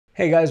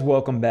Hey guys,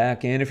 welcome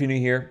back. And if you're new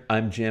here,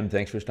 I'm Jim.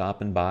 Thanks for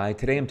stopping by.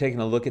 Today I'm taking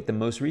a look at the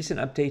most recent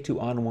update to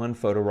On1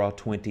 PhotoRAW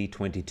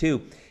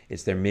 2022.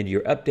 It's their mid-year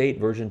update,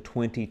 version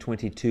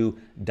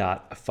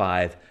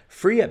 2022.5.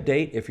 Free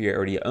update if you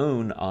already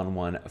own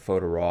On1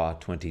 PhotoRAW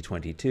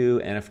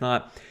 2022. And if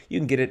not, you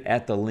can get it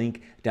at the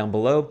link down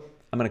below.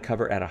 I'm going to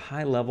cover at a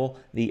high level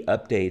the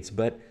updates,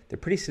 but they're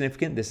pretty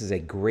significant. This is a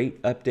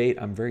great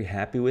update. I'm very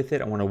happy with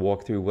it. I want to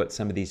walk through what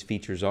some of these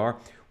features are,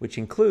 which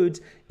includes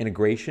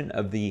integration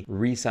of the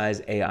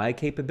Resize AI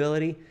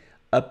capability,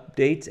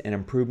 updates and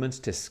improvements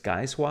to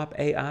SkySwap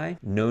AI.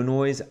 No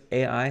Noise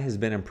AI has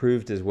been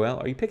improved as well.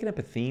 Are you picking up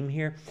a theme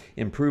here?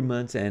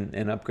 Improvements and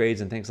upgrades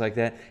and things like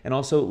that. And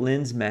also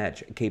lens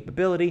match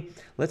capability.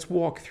 Let's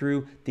walk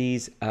through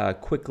these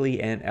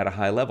quickly and at a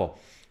high level.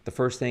 The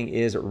first thing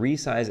is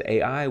Resize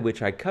AI,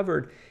 which I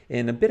covered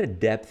in a bit of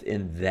depth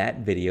in that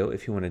video.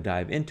 If you want to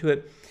dive into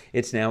it,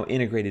 it's now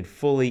integrated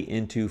fully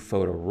into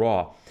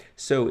PhotoRAW.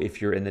 So if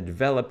you're in the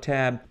Develop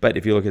tab, but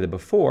if you look at the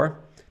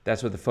before,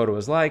 that's what the photo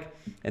is like,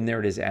 and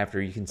there it is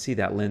after. You can see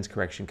that lens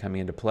correction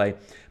coming into play.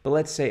 But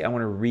let's say I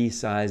want to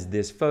resize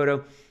this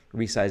photo.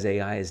 Resize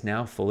AI is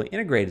now fully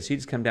integrated. So you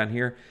just come down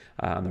here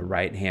on the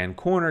right-hand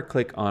corner,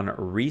 click on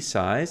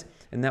Resize,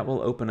 and that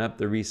will open up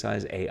the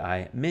Resize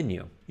AI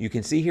menu. You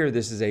can see here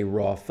this is a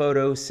raw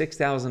photo,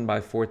 6,000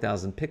 by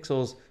 4,000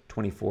 pixels,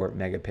 24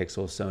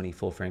 megapixel Sony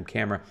full frame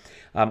camera.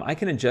 I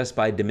can adjust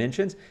by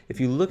dimensions. If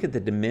you look at the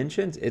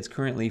dimensions, it's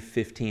currently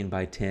 15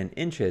 by 10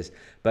 inches,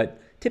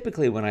 but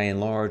typically when I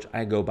enlarge,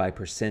 I go by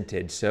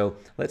percentage. So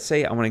let's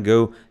say I want to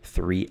go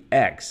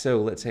 3x.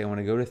 So let's say I want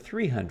to go to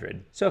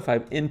 300. So if I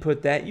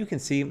input that, you can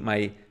see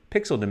my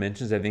pixel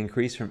dimensions have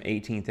increased from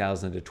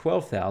 18,000 to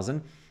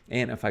 12,000.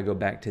 And if I go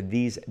back to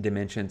these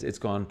dimensions, it's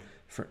gone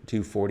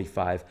to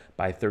 45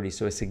 by 30.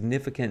 So a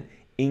significant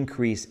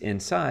increase in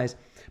size.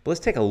 But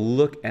let's take a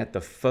look at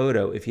the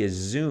photo. If you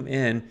zoom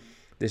in,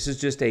 this is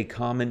just a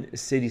common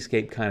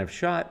cityscape kind of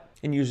shot.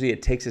 And usually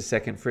it takes a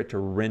second for it to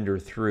render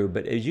through.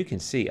 But as you can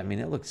see, I mean,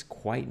 it looks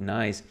quite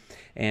nice.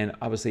 And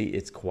obviously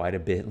it's quite a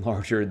bit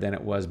larger than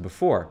it was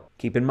before.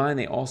 Keep in mind,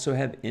 they also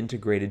have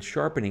integrated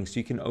sharpening. So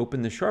you can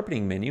open the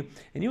sharpening menu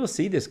and you will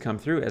see this come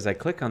through. As I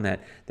click on that,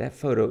 that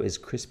photo is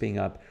crisping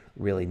up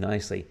really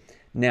nicely.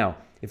 Now,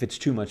 if it's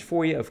too much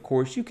for you, of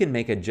course, you can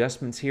make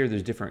adjustments here.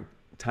 There's different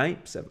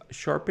types of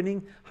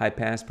sharpening, high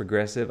pass,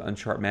 progressive,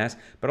 unsharp mask,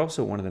 but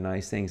also one of the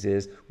nice things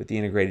is with the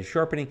integrated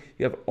sharpening,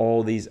 you have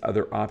all these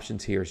other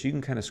options here. So you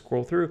can kind of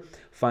scroll through,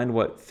 find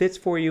what fits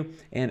for you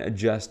and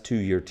adjust to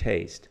your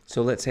taste.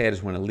 So let's say I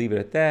just want to leave it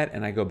at that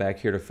and I go back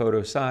here to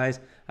photo size.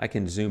 I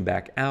can zoom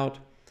back out,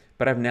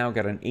 but I've now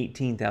got an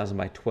 18,000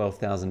 by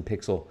 12,000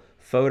 pixel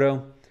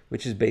photo,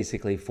 which is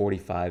basically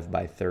 45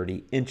 by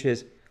 30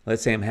 inches.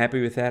 Let's say I'm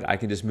happy with that. I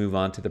can just move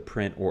on to the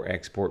print or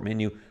export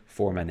menu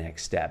for my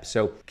next step.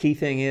 So key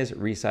thing is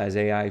Resize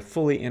AI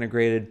fully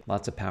integrated,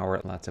 lots of power,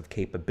 lots of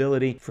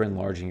capability for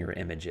enlarging your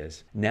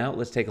images. Now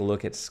let's take a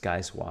look at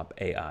SkySwap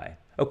AI.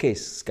 Okay,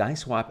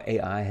 SkySwap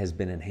AI has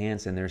been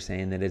enhanced and they're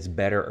saying that it's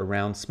better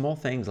around small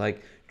things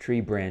like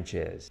tree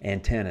branches,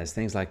 antennas,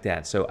 things like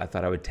that. So I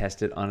thought I would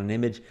test it on an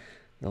image.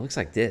 It looks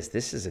like this.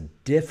 This is a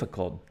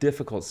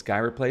difficult sky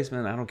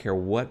replacement. I don't care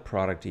what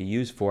product you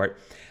use for it.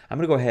 I'm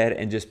gonna go ahead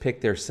and just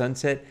pick their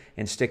sunset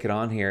and stick it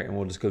on here and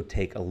we'll just go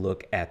take a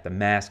look at the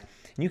mask.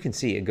 And you can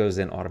see it goes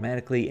in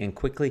automatically and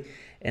quickly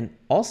and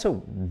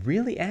also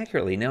really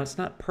accurately. Now it's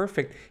not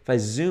perfect. If I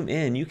zoom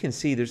in, you can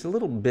see there's a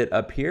little bit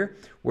up here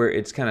where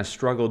it's kind of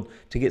struggled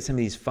to get some of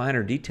these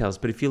finer details.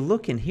 But if you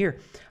look in here,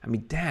 I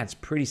mean, that's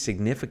pretty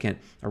significant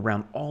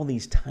around all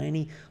these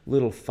tiny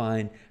little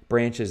fine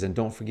branches. And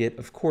don't forget,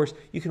 of course,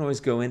 you can always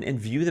go in and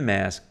view the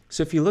mask.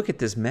 So if you look at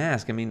this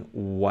mask, I mean,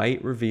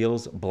 white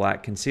reveals,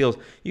 black conceals.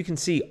 You can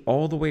see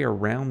all the way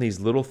around these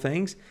little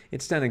things.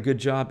 It's done a good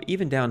job.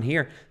 Even down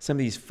here, some of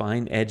these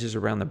fine edges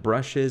around the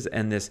brushes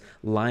and this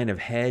line of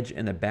hedge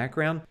in the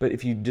background. But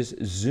if you just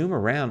zoom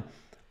around,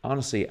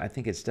 honestly, I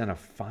think it's done a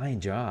fine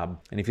job.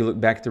 And if you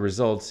look back at the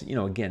results, you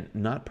know, again,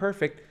 not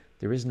perfect.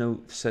 There is no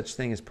such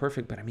thing as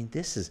perfect, but I mean,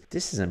 this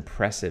is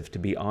impressive, to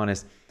be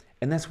honest.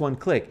 And that's one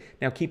click.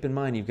 Now keep in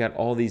mind, you've got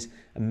all these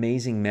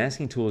amazing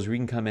masking tools where you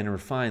can come in and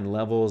refine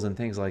levels and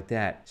things like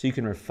that. So you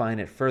can refine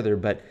it further,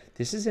 but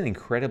this is an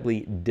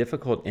incredibly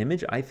difficult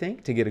image, I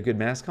think, to get a good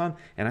mask on.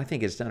 And I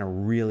think it's done a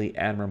really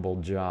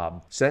admirable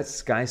job. So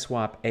that's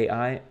SkySwap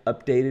AI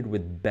updated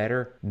with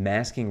better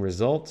masking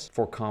results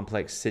for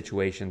complex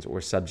situations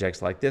or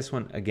subjects like this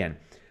one. Again,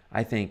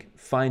 I think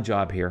fine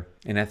job here.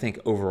 And I think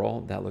overall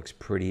that looks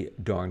pretty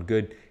darn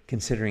good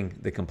considering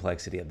the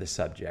complexity of the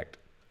subject.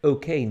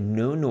 Okay,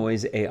 No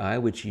Noise AI,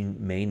 which you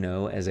may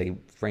know as a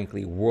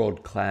frankly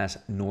world-class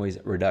noise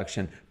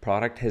reduction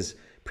product, has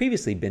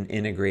previously been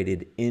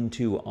integrated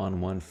into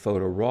On1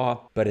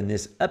 PhotoRAW, but in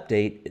this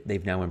update,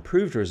 they've now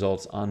improved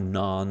results on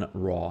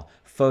non-RAW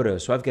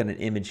photos. So I've got an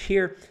image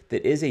here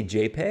that is a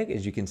JPEG,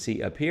 as you can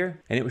see up here,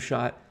 and it was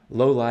shot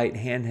low light,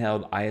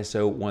 handheld,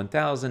 ISO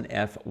 1000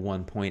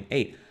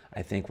 f1.8.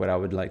 I think what I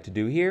would like to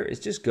do here is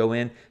just go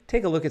in,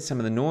 take a look at some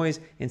of the noise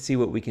and see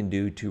what we can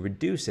do to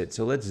reduce it.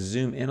 So let's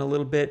zoom in a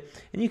little bit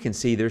and you can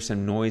see there's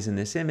some noise in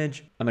this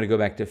image. I'm going to go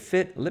back to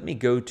fit. Let me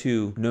go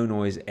to No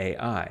Noise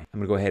AI. I'm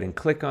going to go ahead and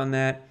click on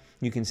that.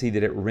 You can see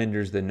that it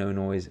renders the No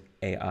Noise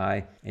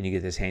AI and you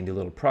get this handy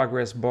little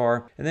progress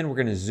bar. And then we're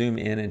going to zoom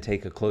in and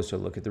take a closer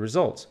look at the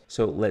results.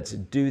 So let's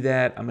do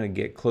that. I'm going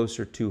to get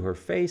closer to her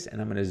face and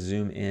I'm going to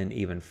zoom in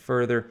even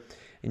further.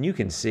 And you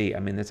can see, I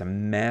mean, that's a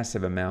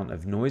massive amount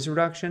of noise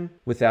reduction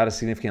without a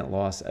significant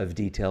loss of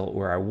detail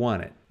where I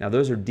want it. Now,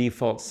 those are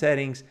default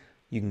settings.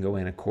 You can go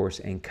in, of course,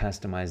 and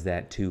customize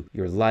that to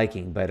your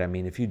liking. But I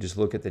mean, if you just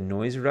look at the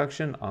noise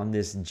reduction on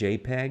this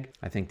JPEG,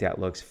 I think that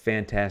looks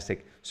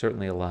fantastic.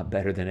 Certainly a lot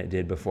better than it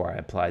did before I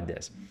applied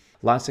this.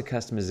 Lots of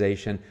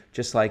customization.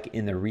 Just like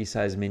in the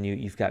resize menu,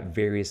 you've got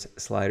various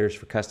sliders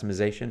for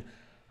customization.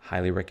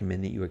 Highly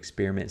recommend that you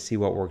experiment, see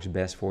what works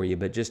best for you.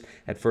 But just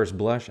at first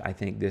blush, I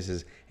think this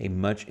is a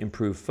much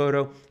improved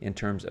photo in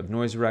terms of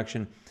noise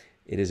reduction.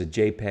 It is a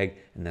JPEG,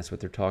 and that's what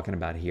they're talking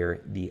about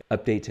here. The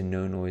update to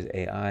No Noise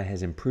AI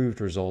has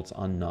improved results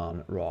on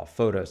non-RAW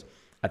photos.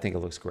 I think it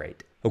looks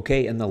great.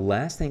 Okay, and the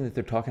last thing that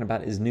they're talking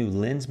about is new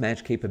lens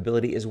match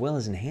capability as well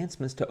as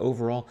enhancements to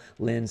overall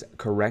lens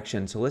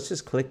correction. So let's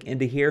just click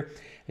into here.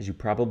 As you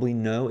probably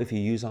know, if you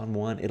use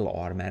On1, it'll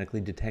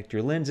automatically detect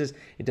your lenses.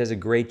 It does a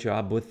great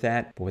job with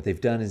that. But what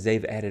they've done is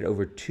they've added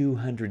over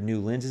 200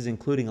 new lenses,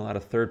 including a lot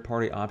of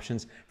third-party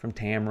options from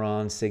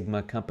Tamron,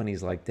 Sigma,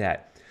 companies like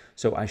that.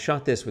 So I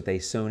shot this with a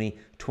Sony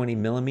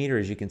 20mm.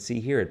 As you can see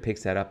here, it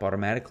picks that up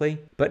automatically.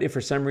 But if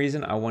for some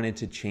reason I wanted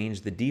to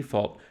change the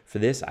default for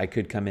this, I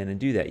could come in and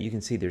do that. You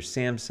can see there's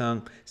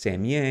Samsung,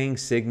 Samyang,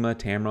 Sigma,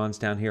 Tamron's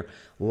down here.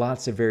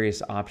 Lots of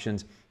various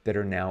options that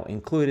are now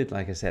included.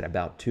 Like I said,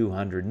 about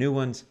 200 new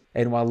ones.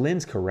 And while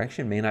lens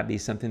correction may not be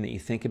something that you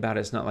think about,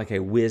 it's not like a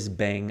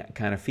whiz-bang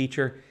kind of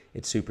feature.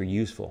 It's super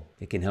useful.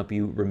 It can help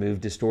you remove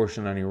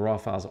distortion on your RAW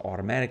files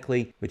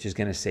automatically, which is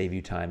going to save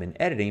you time in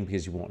editing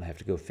because you won't have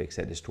to go fix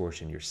that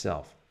distortion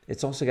yourself.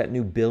 It's also got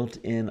new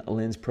built-in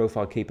lens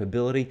profile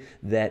capability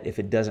that if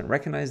it doesn't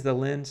recognize the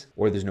lens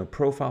or there's no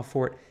profile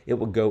for it, it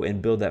will go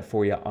and build that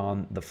for you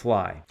on the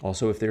fly.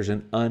 Also, if there's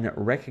an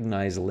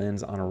unrecognized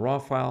lens on a RAW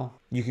file,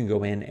 you can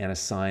go in and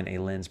assign a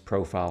lens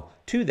profile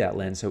to that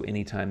lens. So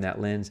anytime that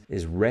lens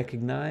is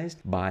recognized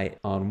by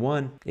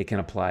On1, it can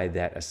apply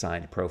that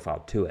assigned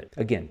profile to it.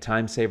 Again,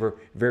 time saver,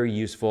 very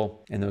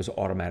useful, and those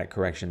automatic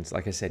corrections,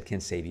 like I said,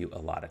 can save you a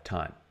lot of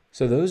time.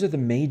 So those are the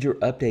major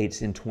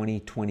updates in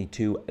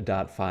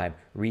 2022.5.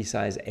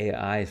 Resize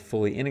AI is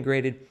fully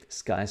integrated.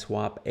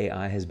 SkySwap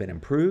AI has been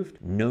improved.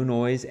 No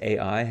Noise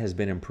AI has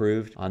been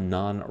improved on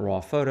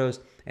non-RAW photos,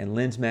 and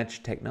lens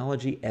match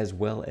technology as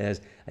well as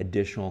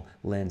additional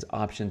lens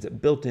options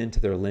built into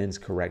their lens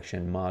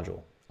correction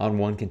module.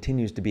 On1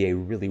 continues to be a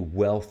really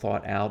well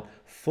thought out,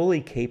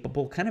 fully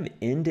capable, kind of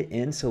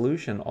end-to-end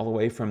solution all the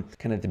way from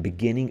kind of the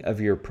beginning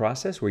of your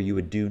process where you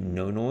would do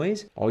no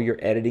noise, all your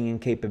editing and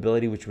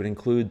capability, which would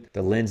include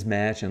the lens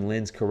match and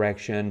lens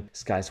correction,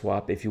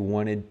 SkySwap if you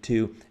wanted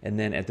to, and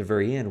then at the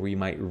very end where you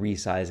might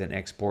resize and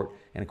export.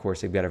 And of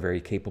course, they've got a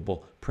very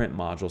capable print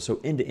module.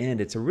 So end to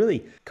end, it's a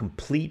really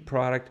complete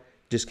product.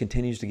 Just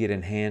continues to get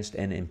enhanced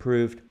and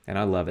improved, and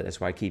I love it. That's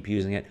why I keep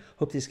using it.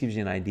 Hope this gives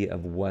you an idea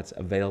of what's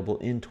available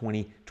in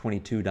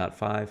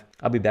 2022.5.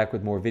 I'll be back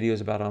with more videos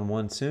about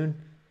On1 soon.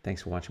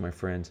 Thanks for watching, my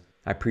friends.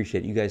 I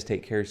appreciate it. You guys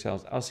take care of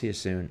yourselves. I'll see you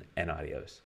soon, and adios.